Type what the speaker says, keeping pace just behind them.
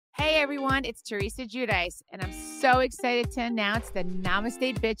everyone, it's Teresa Giudice, and I'm so excited to announce the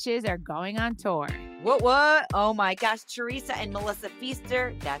Namaste Bitches are going on tour. What? Oh my gosh, Teresa and Melissa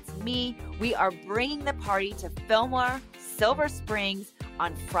Feaster, that's me. We are bringing the party to Fillmore, Silver Springs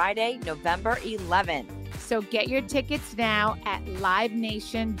on Friday, November 11th. So get your tickets now at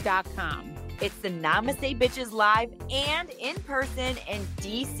livenation.com. It's the Namaste Bitches live and in person in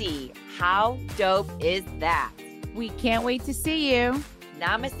DC. How dope is that? We can't wait to see you.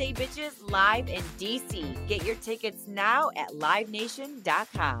 Namaste Bitches live in DC. Get your tickets now at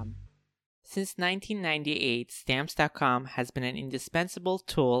livenation.com. Since 1998, Stamps.com has been an indispensable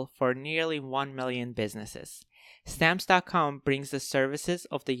tool for nearly 1 million businesses. Stamps.com brings the services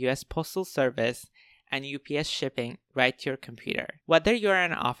of the U.S. Postal Service and UPS shipping right to your computer. Whether you're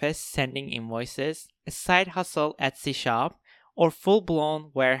in an office sending invoices, a side hustle Etsy shop, or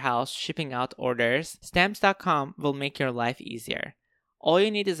full-blown warehouse shipping out orders, Stamps.com will make your life easier. All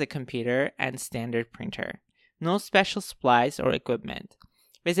you need is a computer and standard printer. No special supplies or equipment.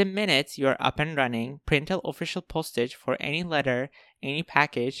 Within minutes, you're up and running. Print out official postage for any letter, any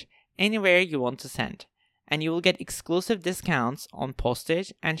package, anywhere you want to send. And you will get exclusive discounts on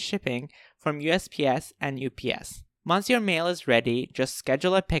postage and shipping from USPS and UPS. Once your mail is ready, just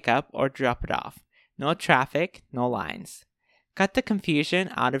schedule a pickup or drop it off. No traffic, no lines. Cut the confusion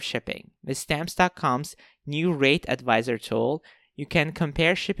out of shipping. With Stamps.com's new Rate Advisor tool, you can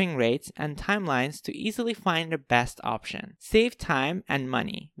compare shipping rates and timelines to easily find the best option. Save time and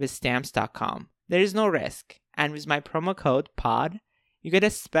money with Stamps.com. There is no risk. And with my promo code POD, you get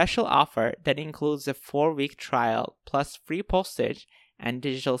a special offer that includes a 4-week trial plus free postage and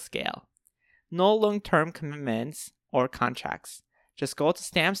digital scale. No long-term commitments or contracts. Just go to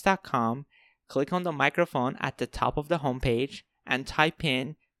Stamps.com, click on the microphone at the top of the homepage, and type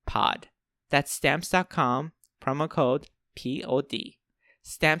in POD. That's Stamps.com, promo code POD.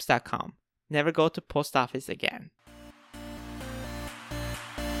 Stamps.com. Never go to post office again.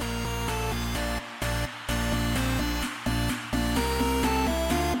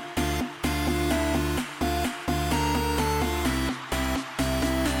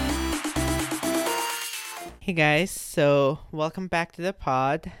 Hey guys, so welcome back to the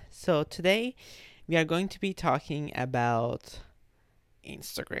pod. So today we are going to be talking about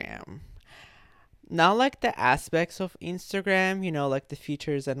Instagram. Not like the aspects of Instagram, like the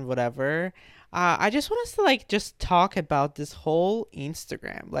features and whatever. I just want us to just talk about this whole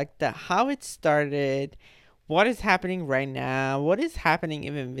Instagram, how it started, what is happening right now, what is happening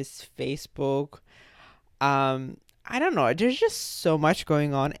even with Facebook. I don't know. There's just so much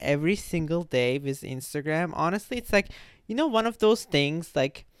going on every single day with Instagram. Honestly, it's one of those things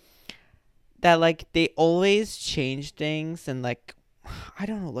that they always change things and I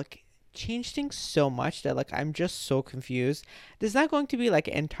don't know, change things so much that I'm just so confused. There's not going to be an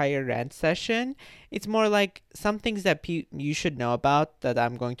entire rant session. It's more some things that you should know about that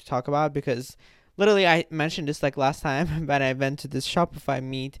I'm going to talk about, because literally I mentioned this last time when I went to this Shopify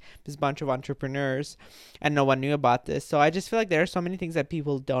meet, this bunch of entrepreneurs, and no one knew about this. So I just feel there are so many things that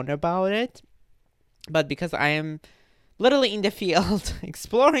people don't know about it. But because I am literally in the field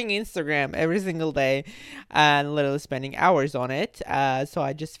exploring Instagram every single day and literally spending hours on it, so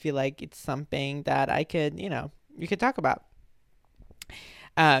I just feel it's something that I could, we could talk about.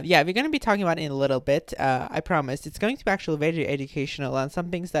 We're going to be talking about it in a little bit. I promise. It's going to be actually very educational on some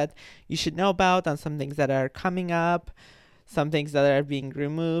things that you should know about, on some things that are coming up, some things that are being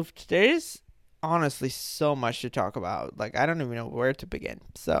removed. There is honestly so much to talk about. I don't even know where to begin.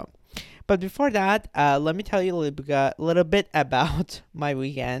 But before that, let me tell you a little bit about my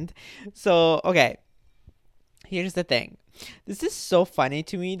weekend. So, okay, here's the thing. This is so funny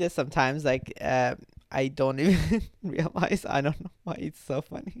to me that sometimes, I don't even realize. I don't know why it's so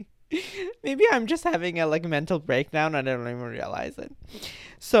funny. Maybe I'm just having a mental breakdown and I don't even realize it.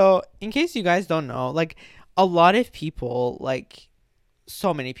 So, in case you guys don't know, a lot of people,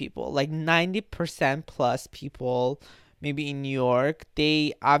 so many people, 90% plus people, maybe in New York,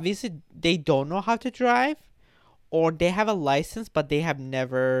 they don't know how to drive, or they have a license but they have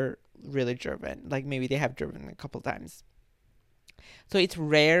never really driven. Maybe they have driven a couple times. So it's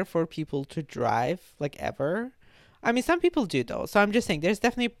rare for people to drive ever. I mean, some people do though. So I'm just saying there's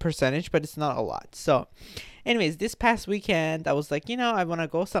definitely a percentage, but it's not a lot. So anyways, this past weekend I was I want to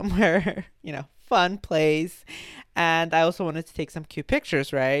go somewhere, fun place, and I also wanted to take some cute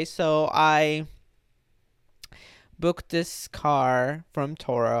pictures, right? So I booked this car from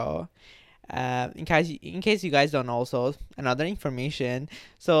Turo. In case you guys don't know, also another information.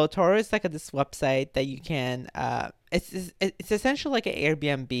 So Turo is this website that you can it's essentially an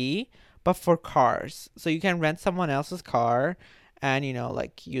Airbnb but for cars. So you can rent someone else's car and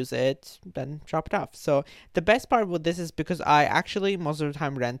like use it, then drop it off. So the best part with this is because I actually most of the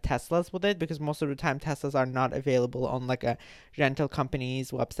time rent Teslas with it, because most of the time Teslas are not available on like a rental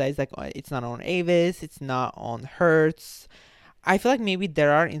company's websites. Like it's not on Avis, it's not on Hertz. I feel like maybe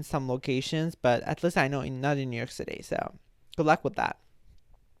there are in some locations, but at least I know not in New York City. So good luck with that.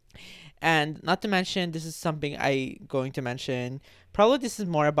 And not to mention, this is something I going to mention. Probably this is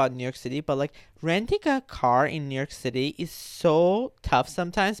more about New York City, but like renting a car in New York City is so tough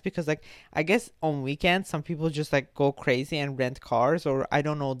sometimes, because like I guess on weekends some people just like go crazy and rent cars, or I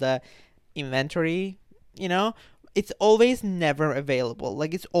don't know, the inventory, you know, it's always never available.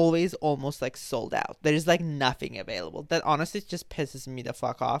 Like it's always almost like sold out. There's like nothing available. That honestly just pisses me the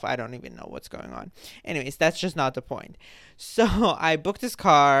fuck off. I don't even know what's going on. Anyways, that's just not the point. So I booked this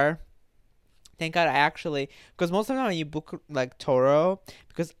car. Thank God I actually, because most of the time when you book like Turo,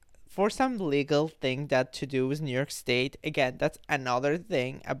 because for some legal thing that to do with New York State, again, that's another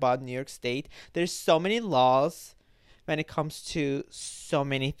thing about New York State. There's so many laws when it comes to so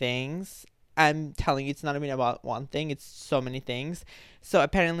many things. I'm telling you, it's not even about one thing, it's so many things. So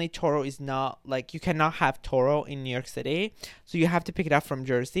apparently Turo is not, like, you cannot have Turo in New York City. So you have to pick it up from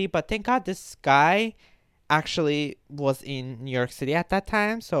Jersey. But thank God this guy actually was in New York City at that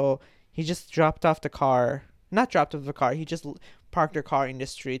time. So he just dropped off the car. Not dropped off the car. He just parked the car in the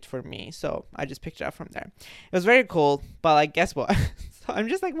street for me. So I just picked it up from there. It was very cool. But like, guess what? So I'm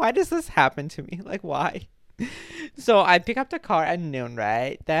just like, why does this happen to me? Like, why? So I pick up the car at noon,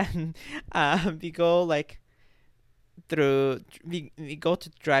 right? Then we go like through. We go to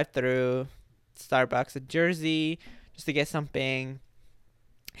drive through Starbucks at Jersey just to get something.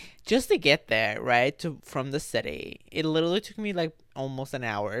 Just to get there, right, to from the city, it literally took me like almost an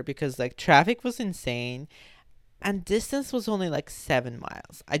hour, because like traffic was insane and distance was only like 7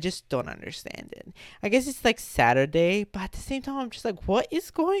 miles. I just don't understand it. I guess it's like Saturday, but at the same time I'm just like, what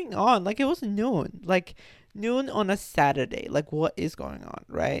is going on? Like it was noon, like noon on a Saturday. Like what is going on,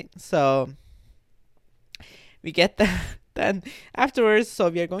 right? So we get there. Then afterwards, so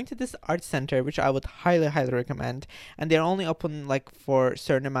we are going to this art center, which I would highly, highly recommend. And they're only open like for a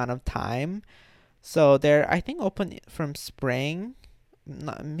certain amount of time. So they're, I think, open from spring.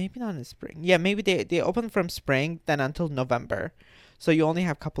 Maybe not in spring. Yeah, maybe they open from spring then until November. So you only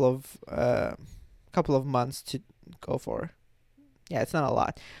have couple of months to go for. Yeah, it's not a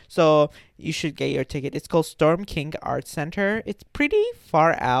lot. So you should get your ticket. It's called Storm King Art Center. It's pretty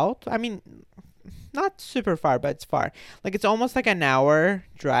far out. I mean, not super far, but it's far. Like it's almost like an hour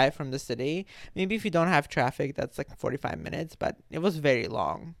drive from the city. Maybe if you don't have traffic, that's like 45 minutes, but it was very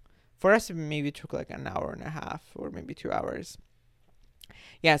long. For us, it maybe took like an hour and a half or maybe 2 hours.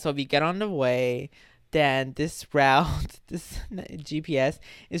 Yeah, so we get on the way. Then this route, this GPS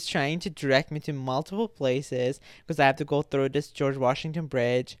is trying to direct me to multiple places because I have to go through this George Washington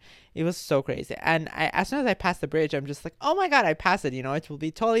Bridge. It was so crazy. And as soon as I passed the bridge, I'm just like, oh my God, I passed it. It will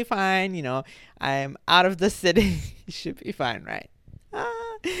be totally fine. I'm out of the city. It should be fine, right?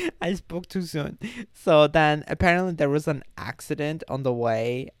 I spoke too soon. So then apparently there was an accident on the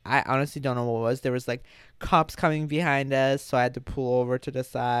way. I honestly don't know what it was. There was like cops coming behind us, so I had to pull over to the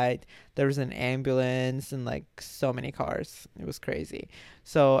side. There was an ambulance and like so many cars. It was crazy.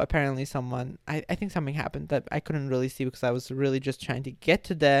 So apparently I think something happened that I couldn't really see because I was really just trying to get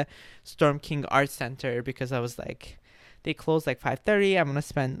to the Storm King Art Center, because I was like, they close like 5:30. I'm gonna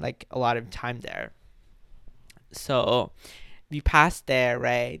spend like a lot of time there. So we passed there,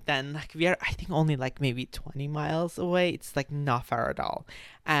 right? Then like we are, I think, only like maybe 20 miles away. It's like not far at all.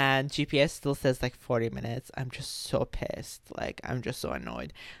 And GPS still says like 40 minutes. I'm just so pissed. Like I'm just so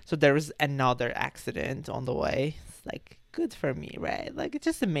annoyed. So there was another accident on the way. It's like, good for me, right? Like it's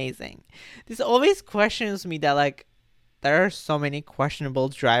just amazing. This always questions me that like there are so many questionable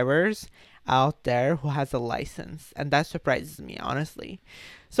drivers out there who has a license, and that surprises me, honestly.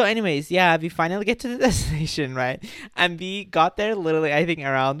 So anyways, yeah, we finally get to the destination, right? And we got there literally, I think,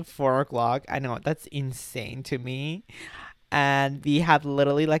 around 4 o'clock. I know, that's insane to me. And we had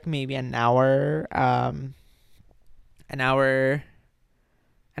literally like maybe an hour and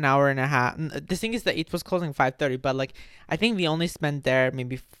a half. The thing is that it was closing 5:30, but like I think we only spent there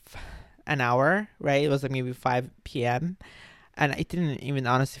maybe an hour, right? It was like maybe 5 p.m. And I didn't even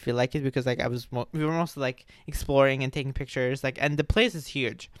honestly feel like it, because like we were mostly like exploring and taking pictures, like, and the place is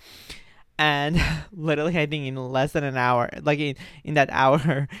huge. And literally I think in less than an hour, like in that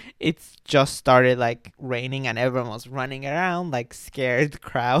hour, it's just started like raining and everyone was running around like scared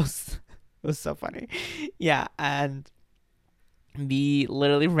crows. It was so funny. Yeah, and we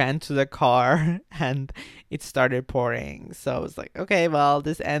literally ran to the car and it started pouring. So I was like, okay, well,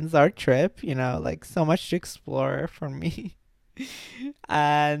 this ends our trip, like so much to explore for me.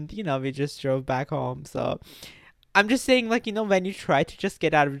 And, we just drove back home. So I'm just saying, like, when you try to just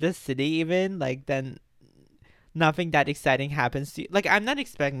get out of the city, even, like, then nothing that exciting happens to you. Like, I'm not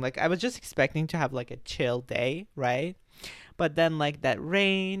expecting, like, I was just expecting to have, like, a chill day, right? But then, like, that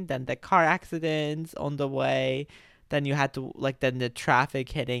rain, then the car accidents on the way, then you had to, like, then the traffic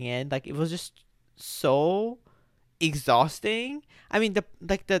hitting in. Like, it was just so exhausting. I mean,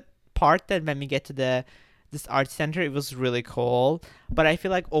 the part that when we get to this art center, it was really cool. But I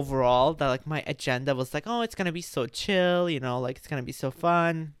feel like overall that, like, my agenda was like, oh, it's gonna be so chill, like it's gonna be so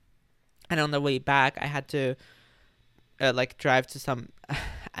fun. And on the way back, I had to like drive to some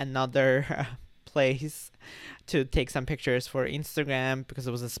another place to take some pictures for Instagram because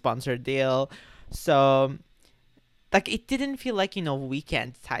it was a sponsored deal. So like it didn't feel like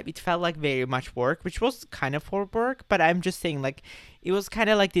weekend type. It felt like very much work, which was kind of for work. But I'm just saying, like, it was kind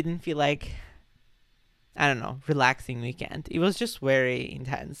of like didn't feel like, I don't know, relaxing weekend. It was just very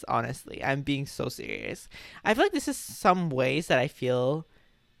intense, honestly. I'm being so serious. I feel like this is some ways that I feel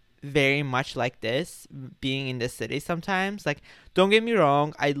very much like this being in the city sometimes. Like, don't get me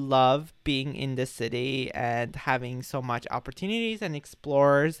wrong, I love being in the city and having so much opportunities and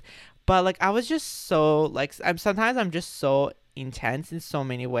explorers, but like I was just so like I'm just so intense in so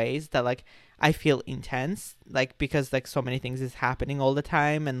many ways that like I feel intense, like because like so many things is happening all the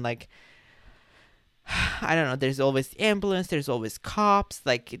time. And like I don't know, there's always the ambulance, there's always cops,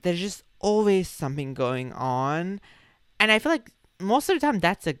 like there's just always something going on. And I feel like most of the time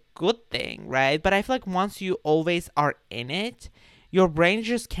that's a good thing, right? But I feel like once you always are in it, your brain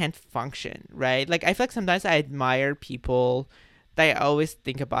just can't function, right? Like I feel like sometimes I admire people that I always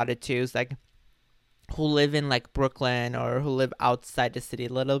think about it too, is like who live in like Brooklyn or who live outside the city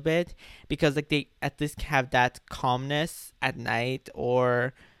a little bit, because like they at least have that calmness at night,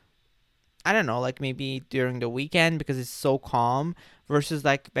 or I don't know, like maybe during the weekend because it's so calm, versus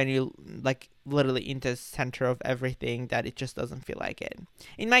like when you like literally in the center of everything that it just doesn't feel like it.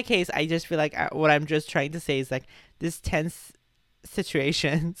 In my case, I just feel like what I'm just trying to say is like this tense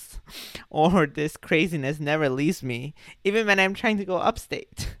situations or this craziness never leaves me, even when I'm trying to go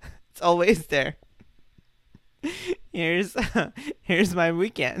upstate. It's always there. Here's here's my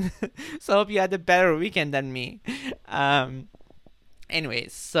weekend. So I hope you had a better weekend than me.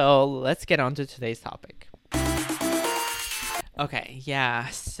 Anyways, so let's get on to today's topic. Okay, yeah,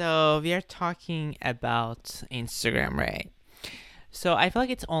 so we are talking about Instagram, right? So I feel like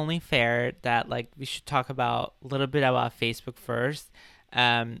it's only fair that like we should talk about a little bit about Facebook first.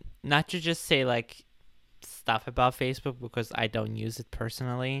 Not to just say like stuff about Facebook because I don't use it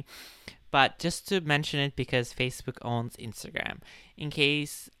personally, but just to mention it because Facebook owns Instagram. In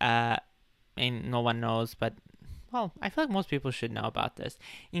case and no one knows, but well, I feel like most people should know about this.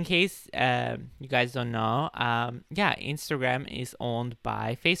 In case you guys don't know, yeah, Instagram is owned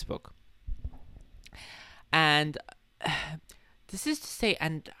by Facebook. And this is to say,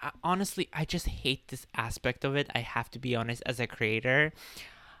 and honestly, I just hate this aspect of it. I have to be honest, as a creator,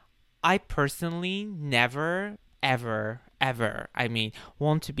 I personally never, ever, I mean,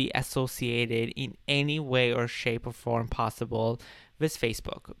 want to be associated in any way or shape or form possible with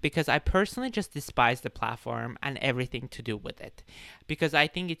Facebook, because I personally just despise the platform and everything to do with it, because I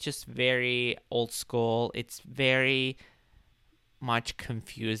think it's just very old school. It's very much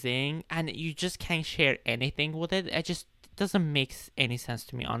confusing and you just can't share anything with it. It just doesn't make any sense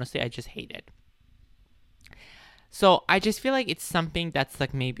to me, honestly. I just hate it. So I just feel like it's something that's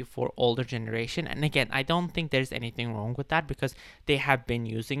like maybe for older generation. And again, I don't think there's anything wrong with that because they have been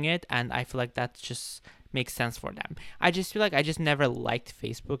using it and I feel like that just makes sense for them. I just feel like I just never liked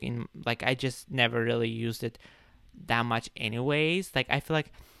Facebook, in like I just never really used it that much anyways. Like I feel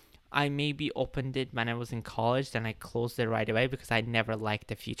like I maybe opened it when I was in college, then I closed it right away because I never liked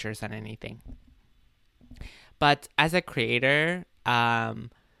the features and anything. But as a creator,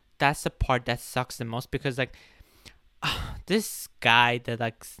 that's the part that sucks the most, because like this guy that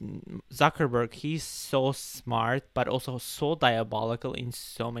like Zuckerberg, he's so smart but also so diabolical in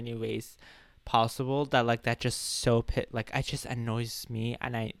so many ways possible that like that just so like it just annoys me,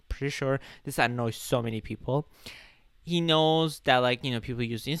 and I'm pretty sure this annoys so many people. He knows that like people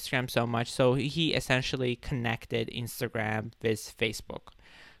use Instagram so much, so he essentially connected Instagram with Facebook.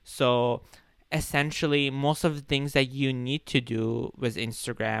 So essentially most of the things that you need to do with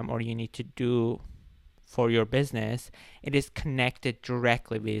Instagram or you need to do for your business, it is connected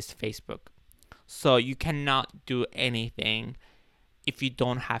directly with Facebook. So you cannot do anything if you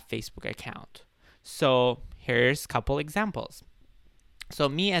don't have Facebook account. So here's a couple examples. So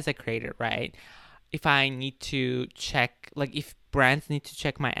me as a creator, right? If I need to check, like if brands need to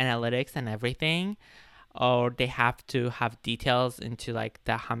check my analytics and everything, or they have to have details into like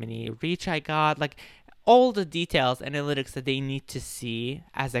the how many reach I got, like all the details, analytics that they need to see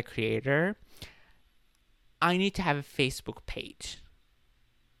as a creator. I need to have a Facebook page.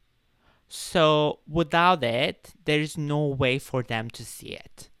 So without it, there's no way for them to see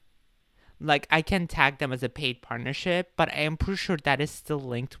it. Like, I can tag them as a paid partnership, but I am pretty sure that is still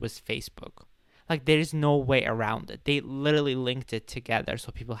linked with Facebook. Like, there is no way around it. They literally linked it together,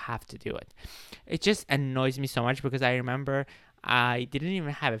 so people have to do it. It just annoys me so much because I remember I didn't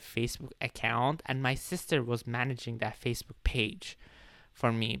even have a Facebook account, and my sister was managing that Facebook page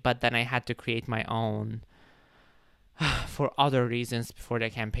for me. But then I had to create my own for other reasons for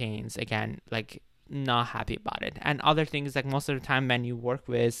the campaigns. Again, like, not happy about it. And other things, like most of the time when you work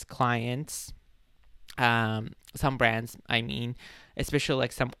with clients, some brands, I mean, especially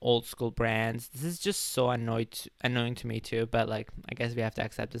like some old school brands, this is just so annoying to me too, but like I guess we have to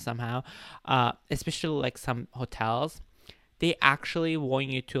accept it somehow. Especially like some hotels, they actually want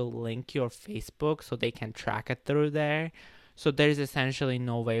you to link your Facebook so they can track it through there. So there's essentially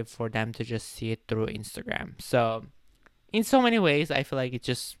no way for them to just see it through Instagram. So in so many ways, I feel like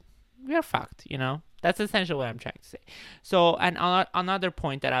we're fucked, you know? That's essentially what I'm trying to say. So, and another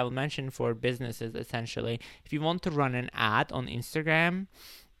point that I will mention for businesses, essentially, if you want to run an ad on Instagram,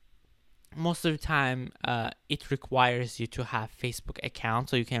 most of the time, it requires you to have Facebook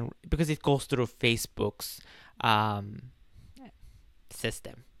account, so you can, because it goes through Facebook's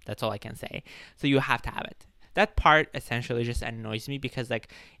system. That's all I can say. So you have to have it. That part essentially just annoys me because like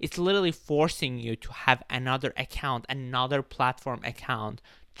it's literally forcing you to have another account, another platform account,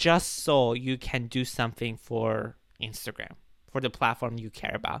 just so you can do something for Instagram, for the platform you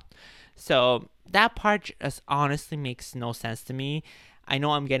care about. So that part just honestly makes no sense to me. I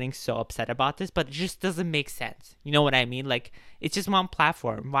know I'm getting so upset about this, but it just doesn't make sense. You know what I mean? Like, it's just one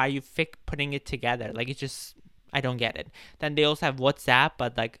platform. Why are you putting it together? Like, I don't get it. Then they also have WhatsApp,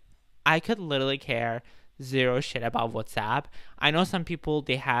 but like, I could literally care zero shit about WhatsApp. I know some people,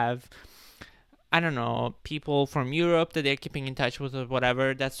 they have, I don't know, people from Europe that they're keeping in touch with or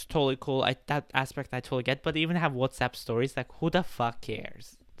whatever. That's totally cool. That aspect I totally get. But they even have WhatsApp stories. Like, who the fuck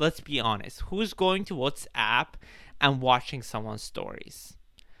cares? Let's be honest. Who's going to WhatsApp and watching someone's stories?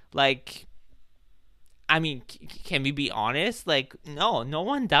 Like, I mean, can we be honest? Like, no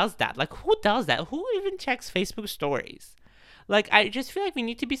one does that. Like, who does that? Who even checks Facebook stories? Like, I just feel like we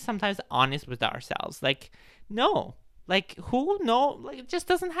need to be sometimes honest with ourselves. Like, no. Like, who? No. Like, it just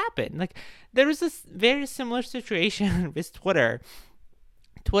doesn't happen. Like, there was this very similar situation with Twitter.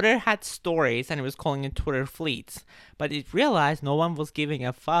 Twitter had stories and it was calling it Twitter fleets. But it realized no one was giving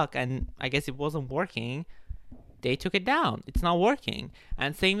a fuck and I guess it wasn't working. They took it down. It's not working.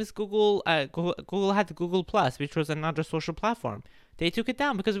 And same as Google. Google had Google Plus, which was another social platform. They took it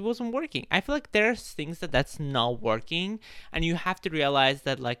down because it wasn't working. I feel like there's things that's not working, and you have to realize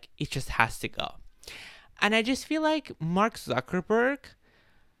that like it just has to go. And I just feel like Mark Zuckerberg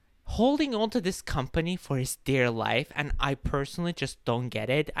holding on to this company for his dear life, and I personally just don't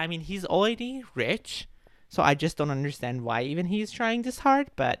get it. I mean, he's already rich, so I just don't understand why even he's trying this hard,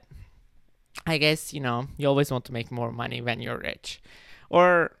 but I guess, you always want to make more money when you're rich.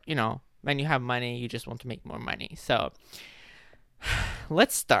 Or, when you have money, you just want to make more money. So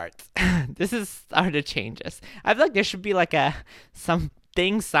let's start. Are the changes. I feel like there should be like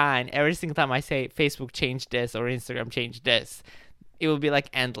something sign every single time I say Facebook changed this or Instagram changed this. It will be like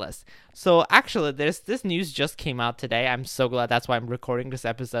endless. So actually, this news just came out today. I'm so glad. That's why I'm recording this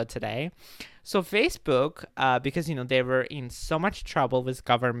episode today. So Facebook, because they were in so much trouble with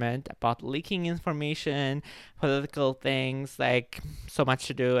government about leaking information, political things, like so much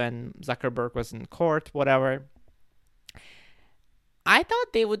to do, and Zuckerberg was in court, whatever. I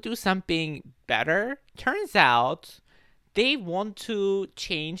thought they would do something better. Turns out they want to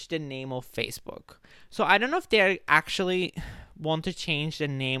change the name of Facebook. So I don't know if they actually want to change the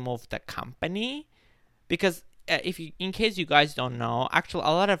name of the company, because in case you guys don't know,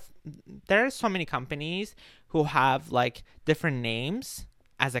 actually there are so many companies who have like different names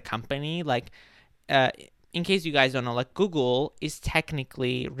as a company. Like in case you guys don't know, like Google is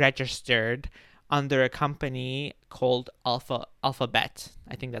technically registered under a company called Alphabet.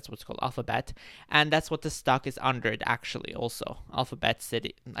 I think that's what's called, Alphabet. And that's what the stock is under it, actually, also. Alphabet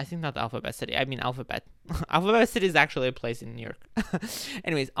City. I think not Alphabet City. I mean Alphabet. Alphabet City is actually a place in New York.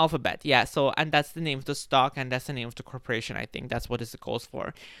 Anyways, Alphabet. Yeah, so, and that's the name of the stock, and that's the name of the corporation, I think. That's what it goes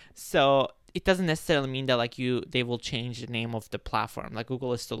for. So it doesn't necessarily mean that they will change the name of the platform. Like,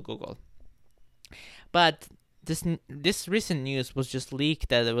 Google is still Google. But this recent news was just leaked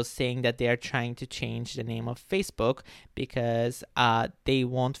that it was saying that they are trying to change the name of Facebook because they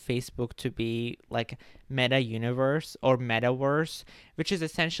want Facebook to be like meta universe or metaverse, which is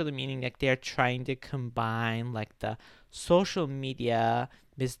essentially meaning like they're trying to combine like the social media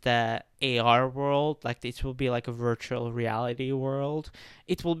with the AR world. Like it will be like a virtual reality world.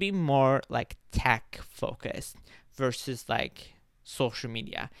 It will be more like tech focused versus like social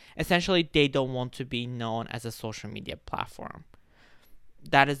media. Essentially, they don't want to be known as a social media platform.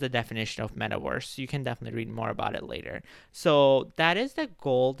 That is the definition of metaverse. You can definitely read more about it later. So that is the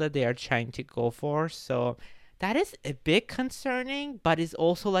goal that they are trying to go for. So that is a bit concerning, but it's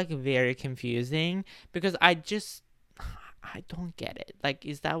also like very confusing because I don't get it. Like,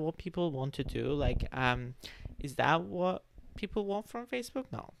 is that what people want to do? Like, is that what people want from Facebook?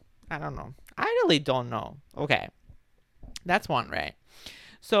 No, I don't know. I really don't know. Okay. That's one, right?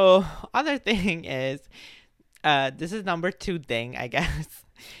 So other thing is, this is number 2 thing, I guess.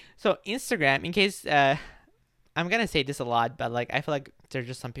 So Instagram, in case, I'm gonna say this a lot, but like I feel like there's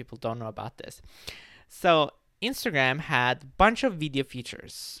just some people don't know about this. So Instagram had a bunch of video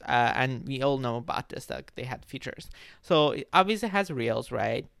features, and we all know about this, like they had features. So it obviously has Reels,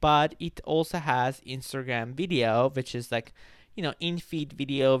 right? But it also has Instagram video, which is like, in-feed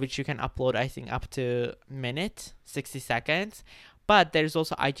video, which you can upload, I think, up to minute, 60 seconds. But there's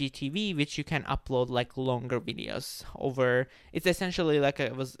also IGTV, which you can upload like longer videos over. It's essentially like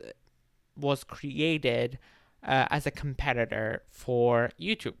it was created as a competitor for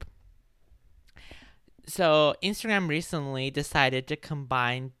YouTube. So Instagram recently decided to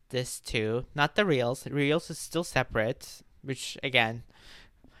combine this two, not the Reels. Reels is still separate, which again,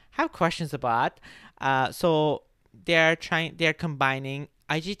 have questions about. So they're combining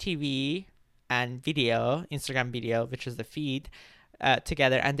IGTV and video, Instagram video, which is the feed,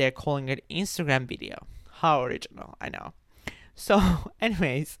 together, and they're calling it Instagram video. How original, I know. So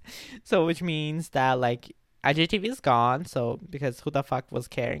anyways, which means that like IGTV is gone, so because who the fuck was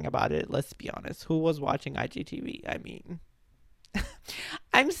caring about it? Let's be honest. Who was watching IGTV? I mean,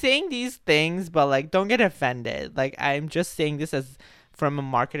 I'm saying these things, but like don't get offended. Like I'm just saying this as from a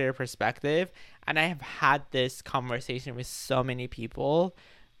marketer perspective, and I have had this conversation with so many people.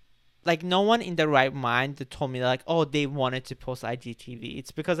 Like no one in the right mind that told me like, oh, they wanted to post IGTV.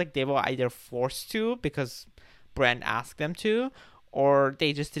 It's because like they were either forced to because brand asked them to, or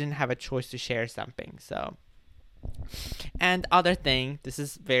they just didn't have a choice to share something. So, and other thing, this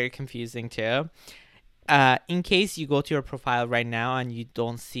is very confusing too. In case you go to your profile right now and you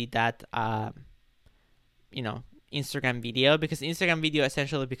don't see that, Instagram video, because Instagram video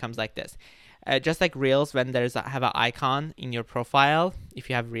essentially becomes like this. Just like Reels, when have an icon in your profile, if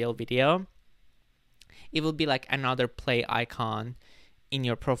you have Reel video, it will be like another play icon in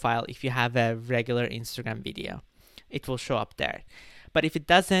your profile. If you have a regular Instagram video, it will show up there. But if it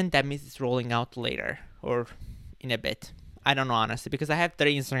doesn't, that means it's rolling out later or in a bit. I don't know, honestly, because I have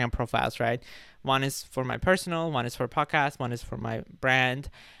 3 Instagram profiles, right? One is for my personal, one is for podcast, one is for my brand.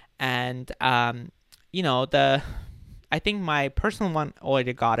 And, I think my personal one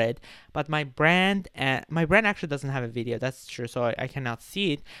already got it, but my brand actually doesn't have a video. That's true, so I cannot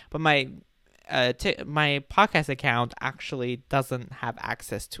see it. But my podcast account actually doesn't have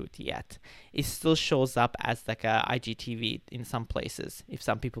access to it yet. It still shows up as like a IGTV in some places if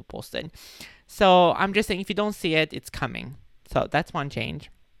some people post it. So I'm just saying, if you don't see it, it's coming. So that's one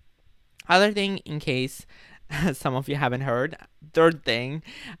change. Other thing, in case some of you haven't heard, third thing,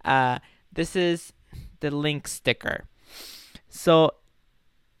 this is the link sticker. So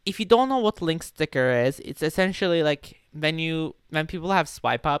if you don't know what link sticker is, it's essentially like when people have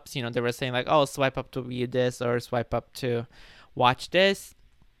swipe ups, they were saying like, oh, swipe up to view this or swipe up to watch this.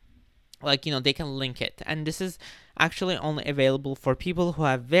 Like, they can link it. And this is actually only available for people who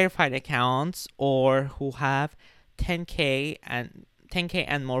have verified accounts or who have 10K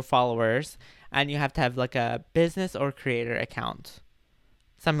and more followers. And you have to have like a business or creator account.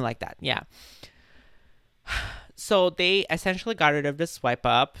 Something like that. Yeah. So they essentially got rid of the swipe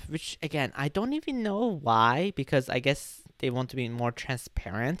up, which again, I don't even know why, because I guess they want to be more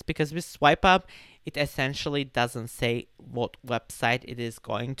transparent, because with swipe up, it essentially doesn't say what website it is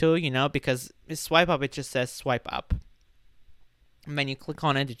going to, because with swipe up, it just says swipe up. And when you click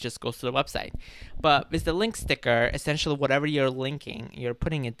on it, it just goes to the website. But with the link sticker, essentially whatever you're linking, you're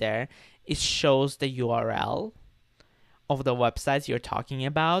putting it there, it shows the URL of the websites you're talking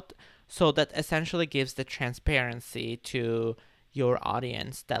about. So that essentially gives the transparency to your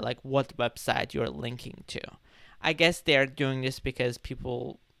audience that like what website you're linking to. I guess they're doing this because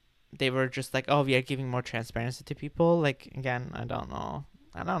they were just like, oh, we are giving more transparency to people. Like, again, I don't know.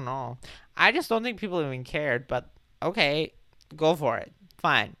 I don't know. I just don't think people even cared, but okay, go for it.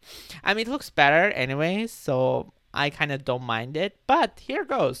 Fine. I mean, it looks better anyways, so I kind of don't mind it, but here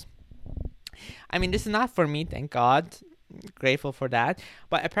goes. I mean, this is not for me, thank God. Grateful for that.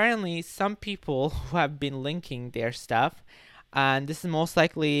 But apparently, some people who have been linking their stuff, and this is most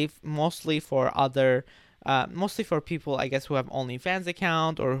likely mostly for other. Mostly for people, I guess, who have OnlyFans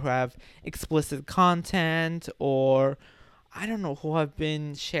account or who have explicit content, or I don't know, who have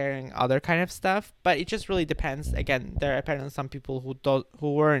been sharing other kind of stuff, but it just really depends. Again, there are apparently some people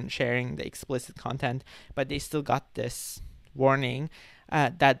who weren't sharing the explicit content, but they still got this warning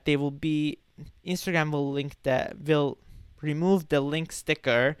that they will be Instagram will remove the link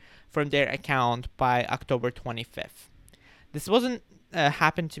sticker from their account by October 25th. This wasn't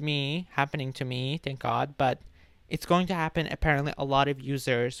happening to me, thank God, but it's going to happen. Apparently, a lot of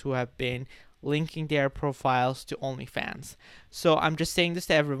users who have been linking their profiles to OnlyFans. So I'm just saying this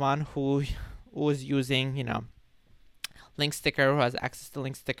to everyone who is using, link sticker, who has access to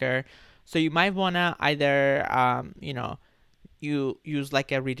link sticker. So you might wanna either, you use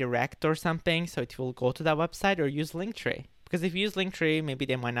like a redirect or something, so it will go to that website, or use Linktree. Because if you use Linktree, maybe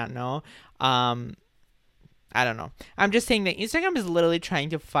they might not know. I don't know. I'm just saying that Instagram is literally trying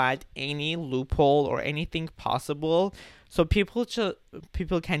to find any loophole or anything possible, so people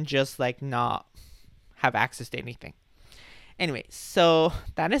can just like not have access to anything. Anyway, so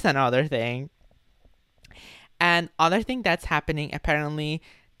that is another thing. And other thing that's happening, apparently,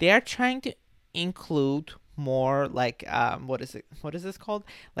 they are trying to include more like what is this called,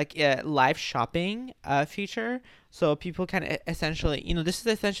 like a live shopping feature, so people can essentially, this is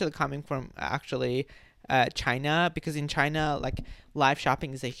essentially coming from actually China, because in China, like, live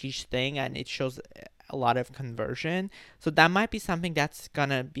shopping is a huge thing and it shows a lot of conversion. So that might be something that's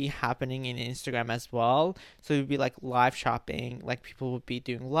gonna be happening in Instagram as well. So it would be like live shopping, like people would be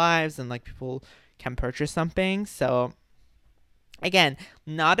doing lives and like people can purchase something. So again,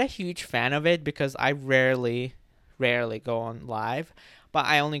 not a huge fan of it because I rarely go on live, but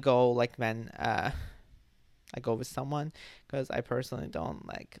I only go like when I go with someone, because I personally don't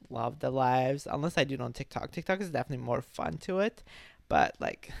like love the lives unless I do it on TikTok. TikTok is definitely more fun to it, but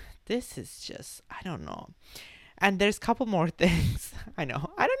like this is just, I don't know. And there's a couple more things. I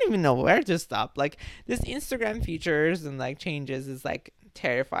know, I don't even know where to stop. Like, this Instagram features and like changes is like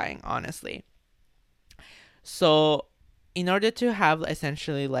terrifying, honestly. So in order to have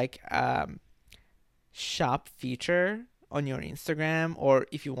essentially like shop feature on your Instagram, or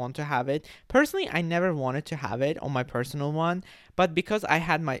if you want to have it. Personally, I never wanted to have it on my personal one, but because I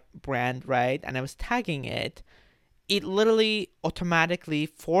had my brand, right, and I was tagging it, it literally automatically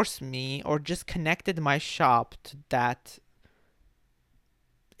forced me, or just connected my shop to that,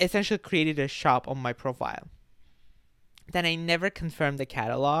 essentially created a shop on my profile. Then I never confirmed the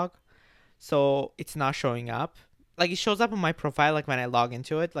catalog, so it's not showing up. Like, it shows up on my profile like when I log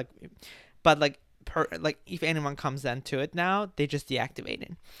into it, like, but like if anyone comes into it now, they just deactivate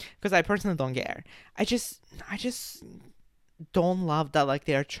it, because I personally don't care. I just don't love that, like,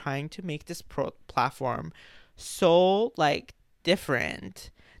 they're trying to make this platform so like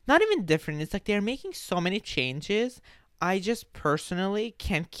different. Not even different, it's like they're making so many changes. I just personally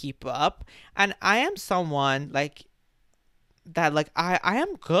can't keep up, and I am someone like that, like I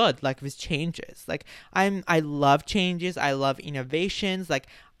am good like with changes. Like, I love changes, I love innovations, like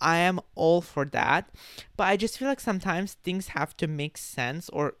I am all for that. But I just feel like sometimes things have to make sense,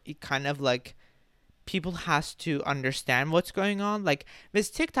 or it kind of like people has to understand what's going on. Like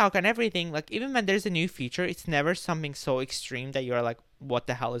with TikTok and everything, like even when there's a new feature, it's never something so extreme that you're like, what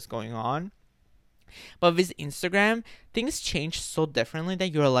the hell is going on? But with Instagram, things change so differently that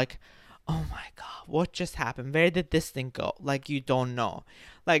you're like, oh my god, what just happened? Where did this thing go? Like, you don't know.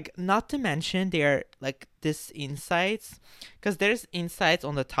 Like, not to mention there like this insights, because there's insights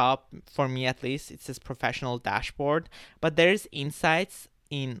on the top. For me, at least, it says professional dashboard, but there's insights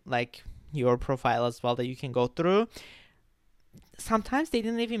in like your profile as well that you can go through. Sometimes they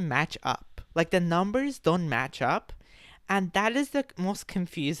didn't even match up. Like, the numbers don't match up, and that is the most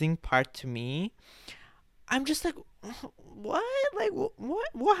confusing part to me. I'm just like, what? Like,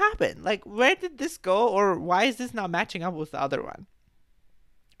 what happened? Like, where did this go? Or why is this not matching up with the other one?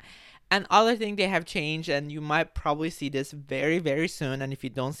 And other thing they have changed, and you might probably see this very, very soon. And if you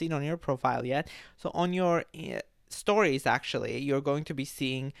don't see it on your profile yet, so on your stories, actually, you're going to be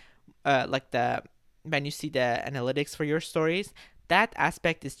seeing like when you see the analytics for your stories, that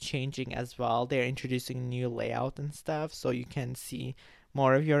aspect is changing as well. They're introducing new layout and stuff, so you can see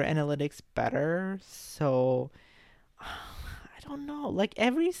more of your analytics better. So I don't know. Like,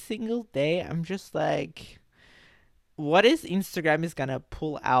 every single day, I'm just like, what is Instagram is gonna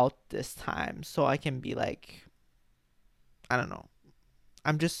pull out this time so I can be like, I don't know.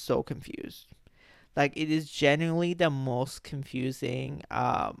 I'm just so confused. Like, it is genuinely the most confusing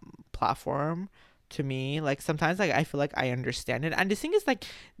platform to me. Like, sometimes like I feel like I understand it. And the thing is, like,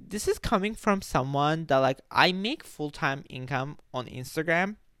 this is coming from someone that, like, I make full-time income on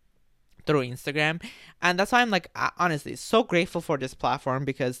Instagram, through Instagram. And that's why I'm like, honestly so grateful for this platform,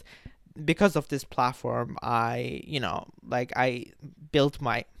 because of this platform, I, like, I built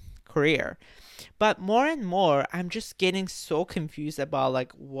my career. But more and more, I'm just getting so confused about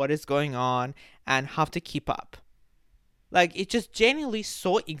like what is going on and how to keep up. Like, it's just genuinely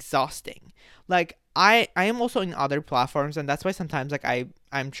so exhausting. Like, I am also in other platforms, and that's why sometimes like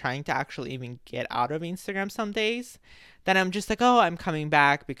I'm trying to actually even get out of Instagram some days. Then I'm just like, oh, I'm coming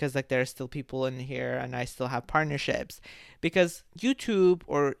back because like there are still people in here and I still have partnerships. Because YouTube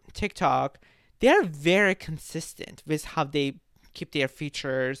or TikTok, they are very consistent with how they keep their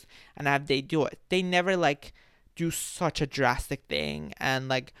features and how they do it. They never like do such a drastic thing. And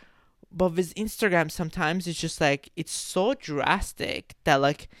like, but with Instagram, sometimes it's just like it's so drastic that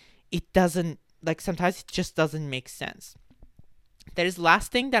like it doesn't, like, sometimes it just doesn't make sense. There's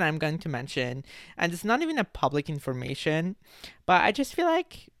last thing that I'm going to mention, and it's not even a public information, but I just feel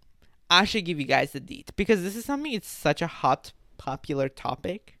like I should give you guys the deed because this is something, it's such a hot popular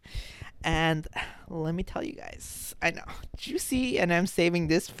topic. And let me tell you guys, I know, juicy, and I'm saving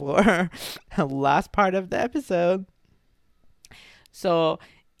this for the last part of the episode. So,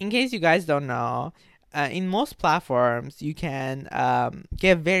 in case you guys don't know, in most platforms, you can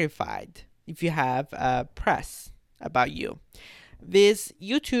get verified if you have press about you. With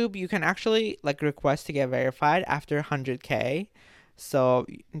YouTube, you can actually like request to get verified after 100K. So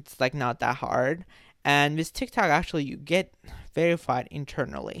it's like not that hard. And with TikTok, actually, you get verified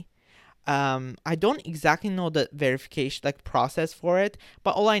internally. I don't exactly know the verification like process for it,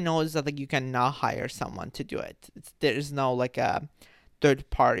 but all I know is that like you cannot hire someone to do it. There's no like a third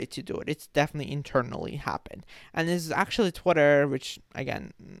party to do it. It's definitely internally happened. And this is actually Twitter, which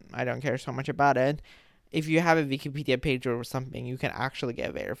again, I don't care so much about it. If you have a Wikipedia page or something, you can actually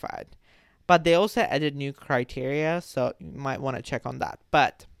get verified. But they also added new criteria, so you might want to check on that.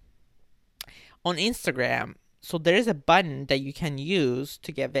 But on Instagram, so there is a button that you can use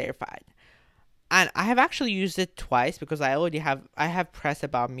to get verified. And I have actually used it twice because I have press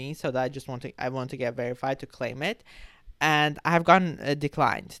about me, so that I want to get verified to claim it. And I have gotten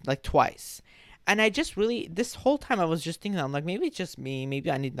declined like twice. And I just really, this whole time I was just thinking, I'm like, maybe it's just me.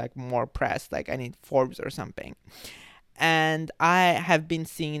 Maybe I need like more press. Like I need Forbes or something. And I have been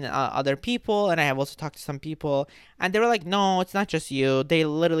seeing other people, and I have also talked to some people, and they were like, no, it's not just you. They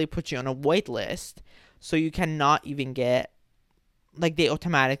literally put you on a wait list. So you cannot even get, like, they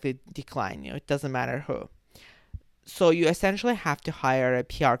automatically decline you. It doesn't matter who. So you essentially have to hire a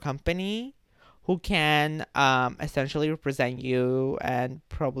PR company who can essentially represent you and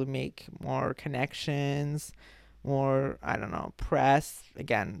probably make more connections, more, I don't know, press.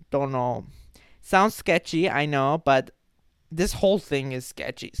 Again, don't know. Sounds sketchy, I know, but this whole thing is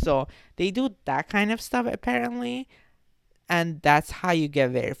sketchy. So they do that kind of stuff apparently, and that's how you get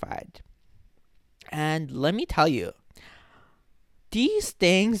verified. And let me tell you, these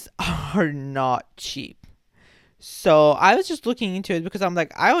things are not cheap. So I was just looking into it because I'm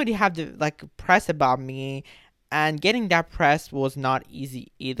like, I already have the like press about me, and getting that press was not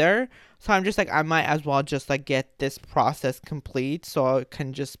easy either. So I'm just like, I might as well just like get this process complete so it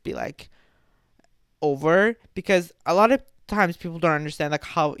can just be like over, because a lot of times people don't understand like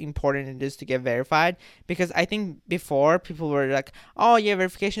how important it is to get verified. Because I think before people were like, oh yeah,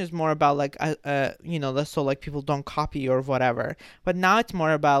 verification is more about like so like people don't copy or whatever. But now it's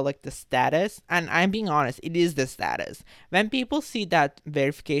more about like the status, and I'm being honest, it is the status. When people see that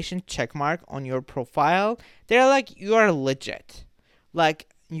verification check mark on your profile, they're like, you are legit,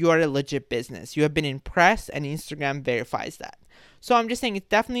 like you are a legit business, you have been in press, and Instagram verifies that. So I'm just saying it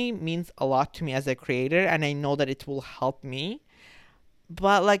definitely means a lot to me as a creator, and I know that it will help me.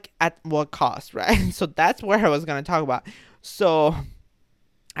 But like at what cost, right? So that's where I was gonna talk about. So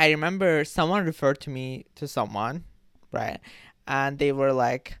I remember someone referred to me to someone, right? And they were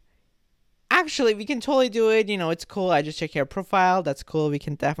like, actually, we can totally do it. It's cool. I just check your profile. That's cool. We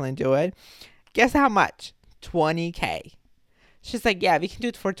can definitely do it. Guess how much? 20K. She's like, yeah, we can do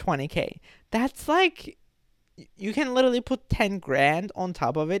it for 20K. That's like, you can literally put 10 grand on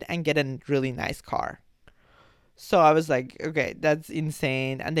top of it and get a really nice car. So I was like, okay, that's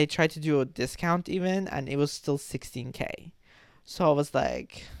insane. And they tried to do a discount even, and it was still 16K. So I was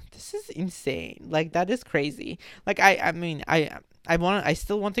like, this is insane. Like, that is crazy. Like, I mean, I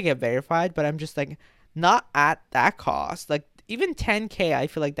still want to get verified, but I'm just like, not at that cost. Like even 10K, I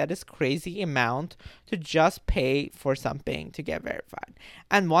feel like that is crazy amount to just pay for something to get verified.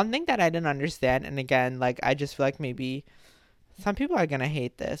 And one thing that I didn't understand, and again, like I just feel like maybe some people are gonna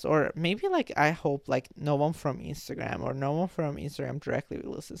hate this, or maybe like I hope like no one from Instagram or no one from Instagram directly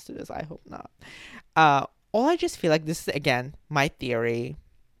listens to this. I hope not. All I just feel like this is again my theory.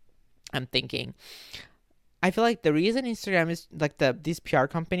 I'm thinking. I feel like the reason Instagram is like these PR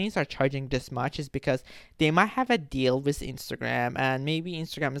companies are charging this much is because they might have a deal with Instagram, and maybe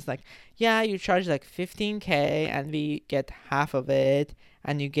Instagram is like, yeah, you charge like 15K and we get half of it,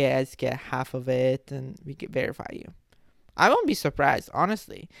 and you guys get half of it, and we can verify you. I won't be surprised,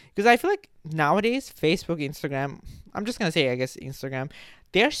 honestly, because I feel like nowadays Facebook, Instagram, I'm just gonna say I guess Instagram,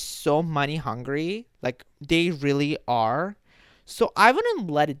 they're so money hungry, like they really are. So I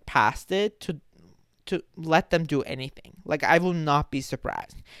wouldn't let it past it to let them do anything. Like I will not be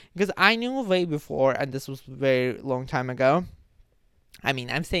surprised, because I knew way before, and this was very long time ago. I mean,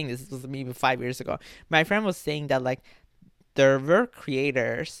 I'm saying this was maybe 5 years ago. My friend was saying that like there were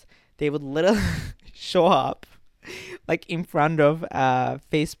creators, they would literally show up like in front of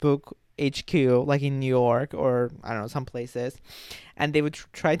Facebook HQ, like in New York or I don't know, some places, and they would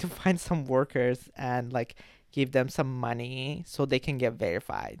try to find some workers and like give them some money so they can get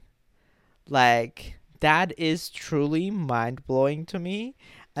verified. Like that is truly mind blowing to me,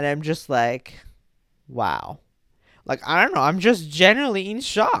 and I'm just like, wow. Like I don't know, I'm just genuinely in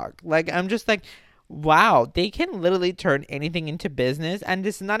shock. Like I'm just like, wow, they can literally turn anything into business, and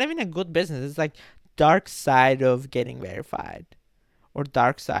it's not even a good business. It's like dark side of getting verified, or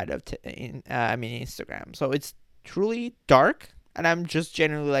dark side of Instagram. So it's truly dark, and I'm just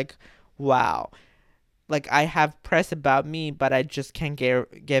genuinely like, wow. Like I have press about me, but I just can't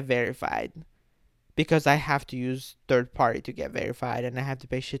get verified because I have to use third party to get verified, and I have to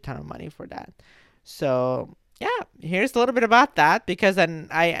pay shit ton of money for that. So yeah, here's a little bit about that, because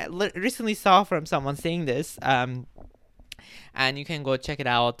I recently saw from someone saying this, and you can go check it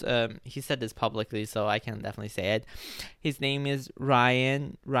out. He said this publicly, so I can definitely say it. His name is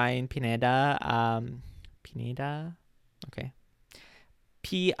Ryan Pineda. Pineda, okay.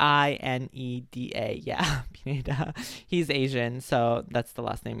 Pineda, yeah, Pineda. He's Asian, so that's the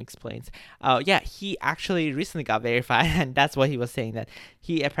last name explains. Yeah, he actually recently got verified, and that's what he was saying, that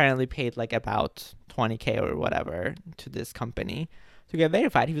he apparently paid like about 20K or whatever to this company to get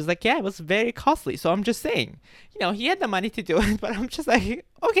verified. He was like, yeah, it was very costly. So I'm just saying, he had the money to do it, but I'm just like,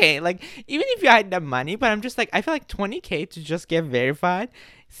 okay, like even if you had the money, but I'm just like, I feel like 20K to just get verified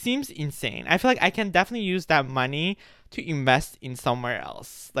seems insane. I feel like I can definitely use that money to invest in somewhere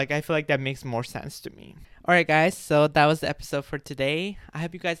else. Like I feel like that makes more sense to me. All right, guys, so that was the episode for today. I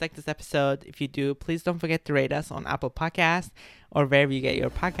hope you guys like this episode. If you do, please don't forget to rate us on Apple Podcasts or wherever you get your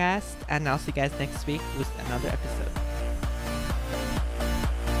podcast, and I'll see you guys next week with another episode.